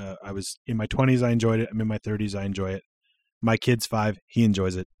enjoyed it. I was in my 20s, I enjoyed it. I'm in my 30s, I enjoy it. My kid's 5, he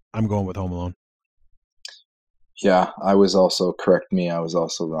enjoys it. I'm going with Home Alone. Yeah, I was also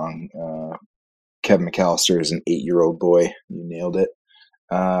wrong. Kevin McAllister is an 8-year-old boy. You nailed it.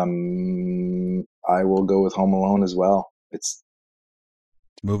 I will go with Home Alone as well. It's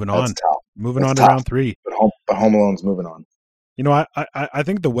moving on. Tough. Moving on to round 3. But Home Alone's moving on. You know, I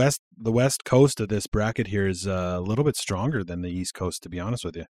think the west coast of this bracket here is a little bit stronger than the east coast, to be honest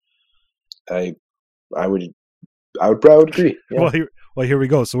with you. I would probably agree. Yeah. Well, here we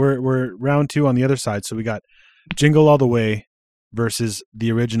go. So we're round 2 on the other side. So we got Jingle All the Way versus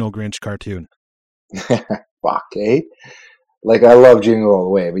the original Grinch cartoon. Fuck, eh? Like, I love Jingle All the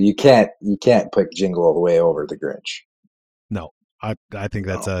Way, but you can't put Jingle All the Way over the Grinch. No, I think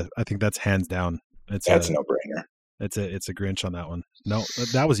that's hands down. It's a no-brainer. It's a Grinch on that one. No,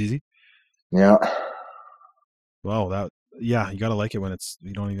 that was easy. Yeah. Well, you got to like it when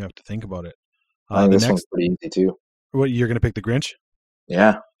you don't even have to think about it. I think this one's pretty easy too. What, you're going to pick the Grinch?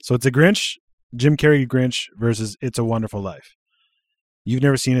 Yeah. So it's a Grinch, Jim Carrey Grinch versus It's a Wonderful Life. You've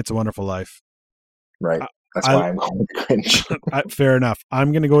never seen It's a Wonderful Life. Right. That's why I'm going with the Grinch. Fair enough.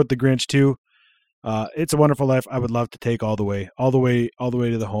 I'm going to go with the Grinch too. It's a Wonderful Life. I would love to take all the way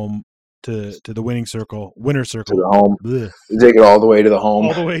to the home, to the winner circle. To the home. Blech. Take it all the way to the home.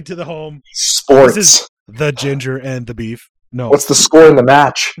 All the way to the home. Sports. This is the ginger and the beef. No. What's the score in the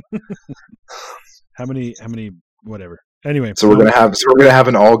match? How many? Whatever. Anyway, so we're gonna have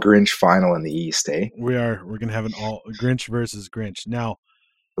an all Grinch final in the East, eh? We are. We're gonna have an all Grinch versus Grinch. Now,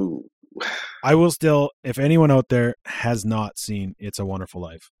 ooh. I will still, if anyone out there has not seen It's a Wonderful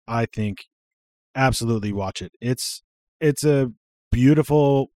Life, I think absolutely watch it. It's a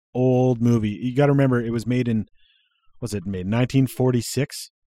beautiful old movie. You got to remember, it was made in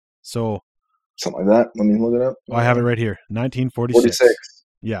 1946? So something like that. Let me look it up. I have it right here. 1946. 46.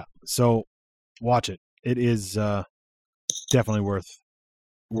 Yeah. So watch it. It is definitely worth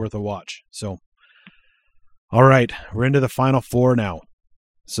a watch. So, all right, we're into the final 4 now.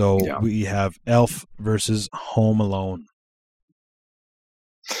 So we have Elf versus Home Alone.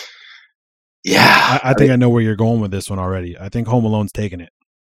 Yeah. I think I know where you're going with this one already. I think Home Alone's taking it.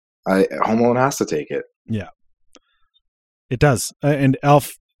 Home Alone has to take it. Yeah. It does. And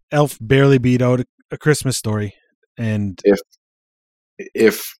Elf barely beat out A Christmas Story. And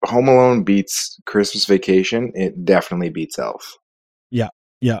if Home Alone beats Christmas Vacation, it definitely beats Elf.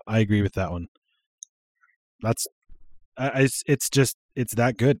 Yeah, I agree with that one. That's it's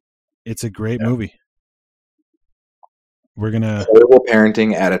that good. It's a great movie. We're gonna Horrible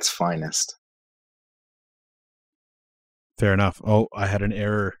parenting at its finest. Fair enough. Oh, I had an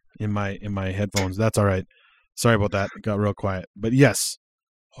error in my headphones. That's all right. Sorry about that. It got real quiet. But yes,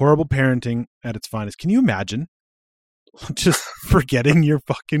 horrible parenting at its finest. Can you imagine just forgetting your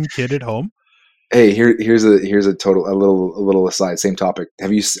fucking kid at home? Hey, here's a little aside, same topic.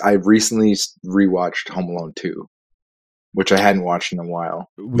 I recently rewatched Home Alone 2, which I hadn't watched in a while.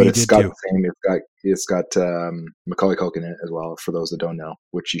 But it's did got too. the same. It's got Macaulay Culkin in it as well. For those that don't know,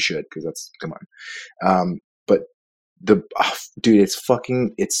 which you should, because that's come on. But dude,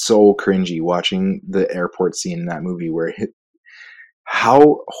 it's so cringy watching the airport scene in that movie where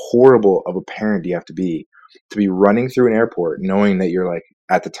how horrible of a parent do you have to be running through an airport knowing that you're like,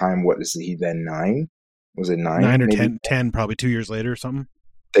 at the time, what is he then, 9? Was it 9? 9 or maybe 10, probably 2 years later or something.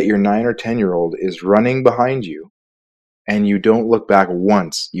 That your 9 or 10-year-old is running behind you and you don't look back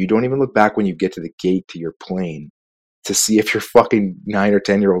once. You don't even look back when you get to the gate to your plane to see if your fucking 9 or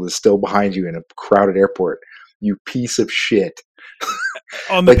 10-year-old is still behind you in a crowded airport. You piece of shit.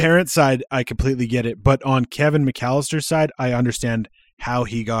 On the parent side, I completely get it. But on Kevin McAllister's side, I understand how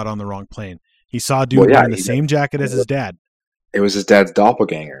he got on the wrong plane. He saw a dude wearing the same jacket as his dad. It was his dad's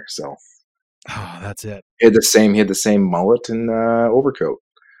doppelganger, so. Oh, that's it. He had the same mullet and overcoat.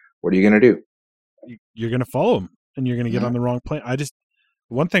 What are you gonna do? You're gonna follow him, and you're gonna get on the wrong plane.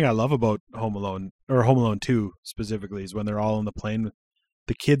 One thing I love about Home Alone, or Home Alone 2 specifically, is when they're all on the plane.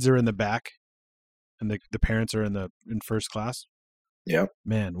 The kids are in the back, and the parents are in first class. Yeah.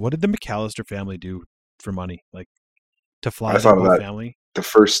 Man, what did the McAllister family do for money? Like, to fly their whole family? The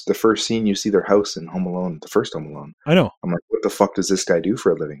first scene you see their house in Home Alone, the first Home Alone. I know. I'm like, what the fuck does this guy do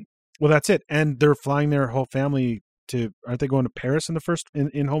for a living? Well, that's it. And they're flying their whole family aren't they going to Paris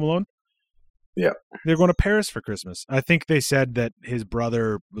in Home Alone? Yeah. They're going to Paris for Christmas. I think they said that his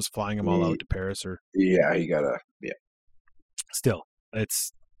brother was flying them all out to Paris Yeah, he got Still.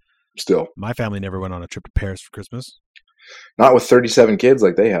 My family never went on a trip to Paris for Christmas. Not with 37 kids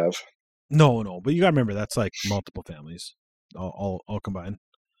like they have. No, but you got to remember that's like multiple families, all combined.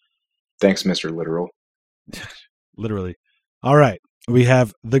 Thanks, Mr. Literal. Literally. All right, we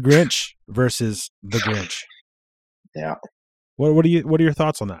have The Grinch versus The Grinch. Yeah. What are your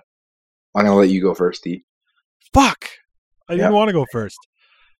thoughts on that? I'm gonna let you go first, D. Fuck! I didn't want to go first.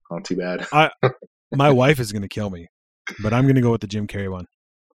 Oh, too bad. My wife is gonna kill me, but I'm gonna go with the Jim Carrey one.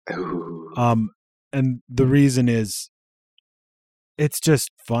 Ooh. And the reason is, it's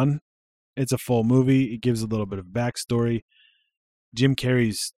just fun. It's a full movie. It gives a little bit of backstory. Jim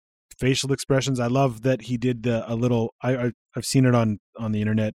Carrey's facial expressions. I love that he did I've seen it on the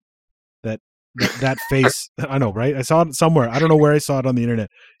internet. That face. I know, right? I saw it somewhere. I don't know where I saw it on the internet.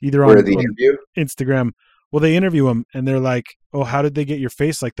 Either on Instagram. Well, they interview him and they're like, "Oh, how did they get your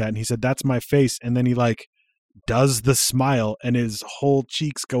face like that?" And he said, "That's my face." And then he like does the smile and his whole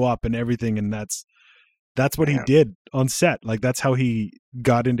cheeks go up and everything, and that's what he did on set. Like, that's how he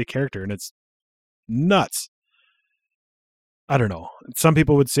got into character, and it's nuts. I don't know. Some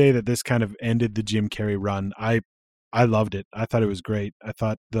people would say that this kind of ended the Jim Carrey run. I loved it. I thought it was great. I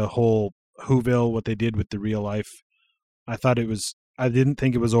thought the whole Whoville, what they did with the real life, I didn't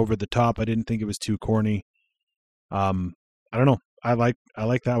think it was over the top. I didn't think it was too corny. I don't know. I like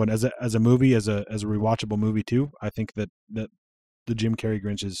that one as a movie, as a rewatchable movie too. I think that the Jim Carrey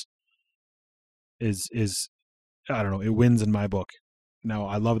Grinch is I don't know, it wins in my book. Now,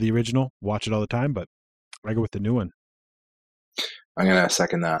 I love the original, watch it all the time, but I go with the new one. I'm gonna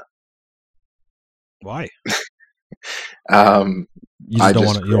second that. Why? You just don't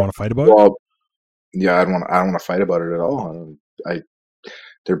want to fight about it? Yeah, I don't want to fight about it at all.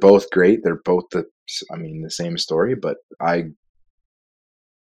 They're both great. They're both the same story, but I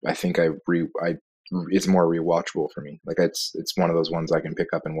think it's more rewatchable for me. Like, it's one of those ones I can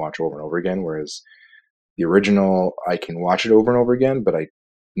pick up and watch over and over again, whereas the original, I can watch it over and over again, but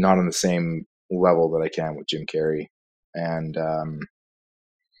not on the same level that I can with Jim Carrey. And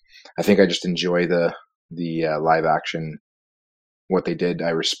I think I just enjoy the live action, what they did. I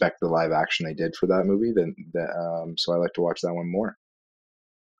respect the live action they did for that movie. So I like to watch that one more.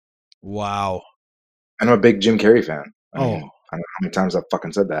 Wow. I'm a big Jim Carrey fan. I don't know how many times I've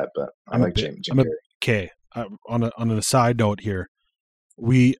fucking said that, but I like Jim Carrey. Okay. On a side note here,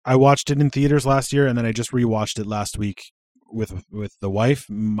 I watched it in theaters last year, and then I just rewatched it last week with the wife.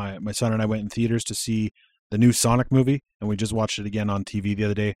 My son and I went in theaters to see the new Sonic movie, and we just watched it again on TV the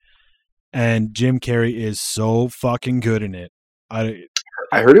other day. And Jim Carrey is so fucking good in it. I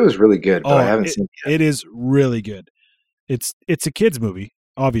heard it was really good, but I haven't seen it yet. It is really good. It's a kids movie,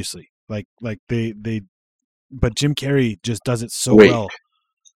 obviously. Like they but Jim Carrey just does it so Wait. well.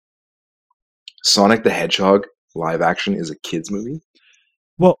 Sonic the Hedgehog live action is a kids movie?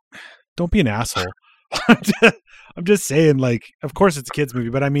 Well, don't be an asshole. I'm just saying, like, of course it's a kids movie,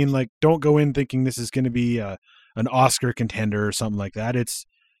 but I mean, like, don't go in thinking this is going to be an Oscar contender or something like that. It's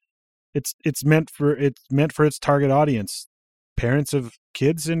meant for its target audience, parents of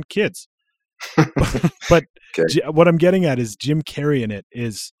kids and kids. But Okay. what I'm getting at is Jim Carrey in it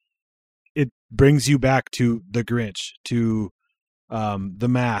brings you back to The Grinch, to The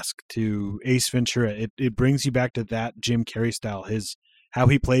Mask, to Ace Ventura. It brings you back to that Jim Carrey style. How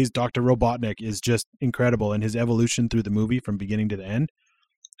he plays Dr. Robotnik is just incredible, and his evolution through the movie from beginning to the end,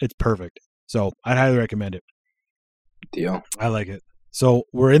 it's perfect. So I'd highly recommend it. Deal. I like it. So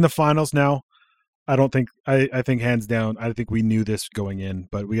we're in the finals now. I think hands down, I think we knew this going in,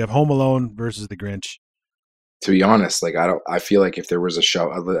 but we have Home Alone versus The Grinch. To be honest, like I feel like if there was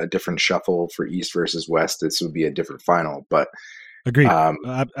a different shuffle for East versus West, this would be a different final. But Agreed.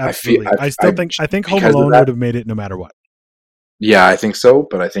 Absolutely. I think Home Alone would have made it no matter what. Yeah, I think so.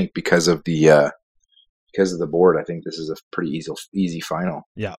 But I think because of the board, I think this is a pretty easy final.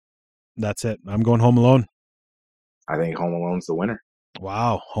 Yeah, that's it. I'm going Home Alone. I think Home Alone's the winner.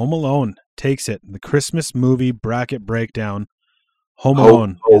 Wow, Home Alone takes it. The Christmas movie bracket breakdown. Home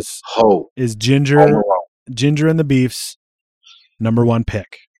Alone is Ginger and the Beefs number 1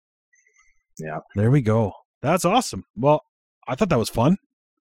 pick. Yeah, there we go. That's awesome. Well, I thought that was fun.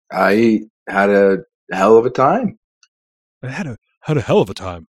 I had a hell of a time. I had a hell of a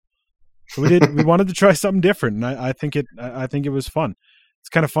time. So we wanted to try something different, and I think it was fun. It's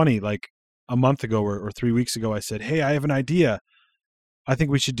kind of funny. Like a month ago or 3 weeks ago, I said, "Hey, I have an idea. I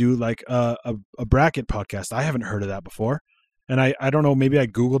think we should do like a bracket podcast. I haven't heard of that before." And I don't know, maybe I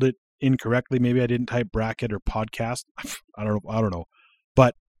Googled it incorrectly. Maybe I didn't type bracket or podcast. I don't know.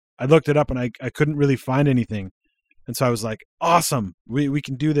 But I looked it up and I couldn't really find anything. And so I was like, awesome. We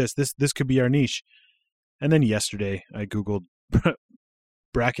can do this. This could be our niche. And then yesterday I Googled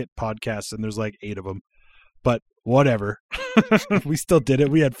bracket podcasts and there's like 8 of them. But whatever. We still did it.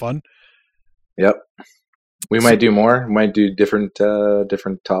 We had fun. Yep. We might do more. We might do different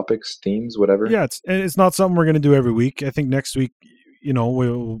topics, teams, whatever. Yeah, it's not something we're going to do every week. I think next week, we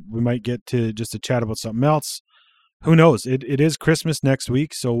might get to just to chat about something else. Who knows? It is Christmas next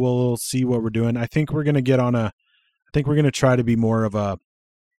week, so we'll see what we're doing. I think we're going to try to be more of a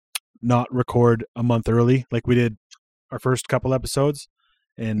not record a month early like we did our first couple episodes,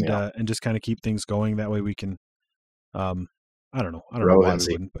 and just kind of keep things going. That way we can, I don't know why we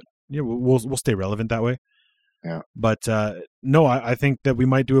wouldn't, but yeah, we'll stay relevant that way. Yeah. But no, I think that we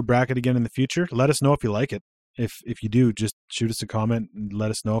might do a bracket again in the future. Let us know if you like it. If you do, just shoot us a comment and let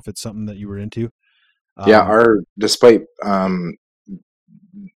us know if it's something that you were into. Despite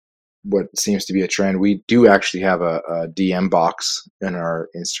what seems to be a trend, we do actually have a DM box in our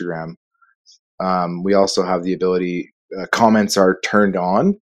Instagram. We also have the ability, comments are turned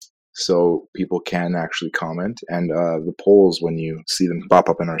on, so people can actually comment. And the polls, when you see them pop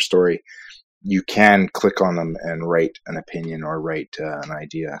up in our story, you can click on them and write an opinion or write an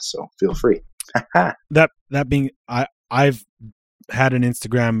idea. So feel free. That being, I've had an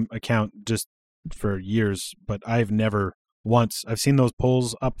Instagram account just for years, but I've seen those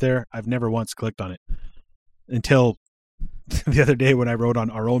polls up there. I've never once clicked on it until the other day when I wrote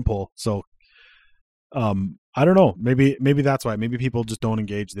on our own poll. So, I don't know. Maybe that's why. Maybe people just don't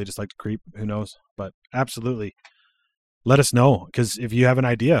engage. They just like to creep. Who knows? But absolutely. Let us know, because if you have an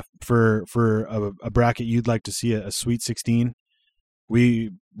idea for a bracket you'd like to see, a Sweet 16, we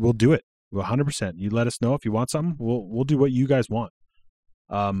will do it 100%. You let us know if you want something. We'll do what you guys want.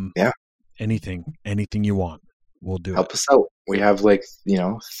 Yeah. Anything you want, we'll do. Help us out. We have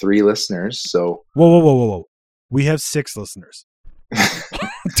 3 listeners. So whoa. We have 6 listeners.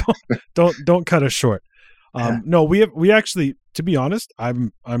 don't cut us short. No, we actually, to be honest,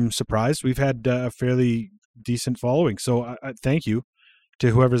 I'm surprised. We've had a fairly decent following, so I thank you to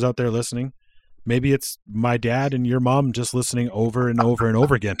whoever's out there listening. Maybe it's my dad and your mom just listening over and over and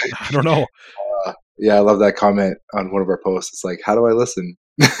over again. I don't know. Yeah, I love that comment on one of our posts. It's like, how do I listen?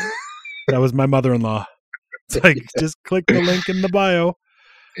 That was my mother-in-law. It's like, just click the link in the bio.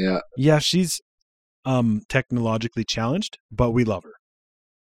 Yeah, she's technologically challenged, but we love her.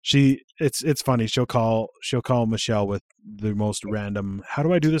 It's funny. She'll call Michelle with the most random, how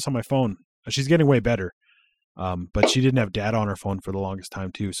do I do this on my phone? She's getting way better. But she didn't have data on her phone for the longest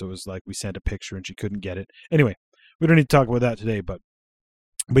time too. So it was like we sent a picture and she couldn't get it. Anyway, we don't need to talk about that today, but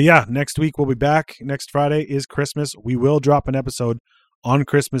yeah, next week we'll be back. Next Friday is Christmas. We will drop an episode on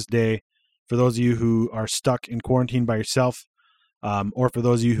Christmas Day. For those of you who are stuck in quarantine by yourself, Or for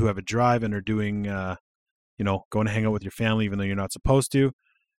those of you who have a drive and are doing, going to hang out with your family even though you're not supposed to,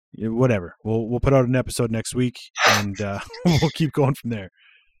 whatever. We'll put out an episode next week, and we'll keep going from there.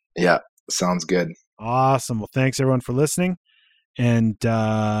 Yeah, sounds good. Awesome. Well, thanks everyone for listening. And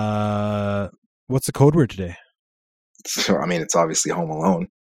what's the code word today? So, I mean, it's obviously Home Alone.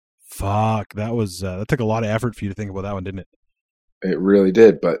 Fuck, that took a lot of effort for you to think about that one, didn't it? It really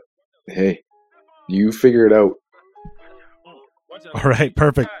did, but hey, you figure it out. All right,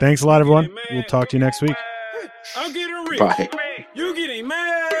 perfect. Thanks a lot, everyone. We'll talk to you next week. I'm getting rich. Bye. You getting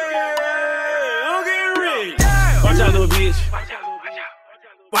mad. I'm getting rich. Watch out, little bitch.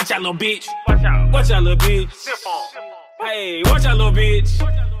 Watch out, little bitch. Watch out, little bitch. Hey, watch out, little bitch.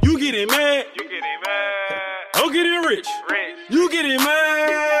 You getting mad. I'm getting rich. You getting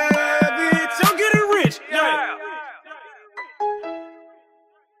mad.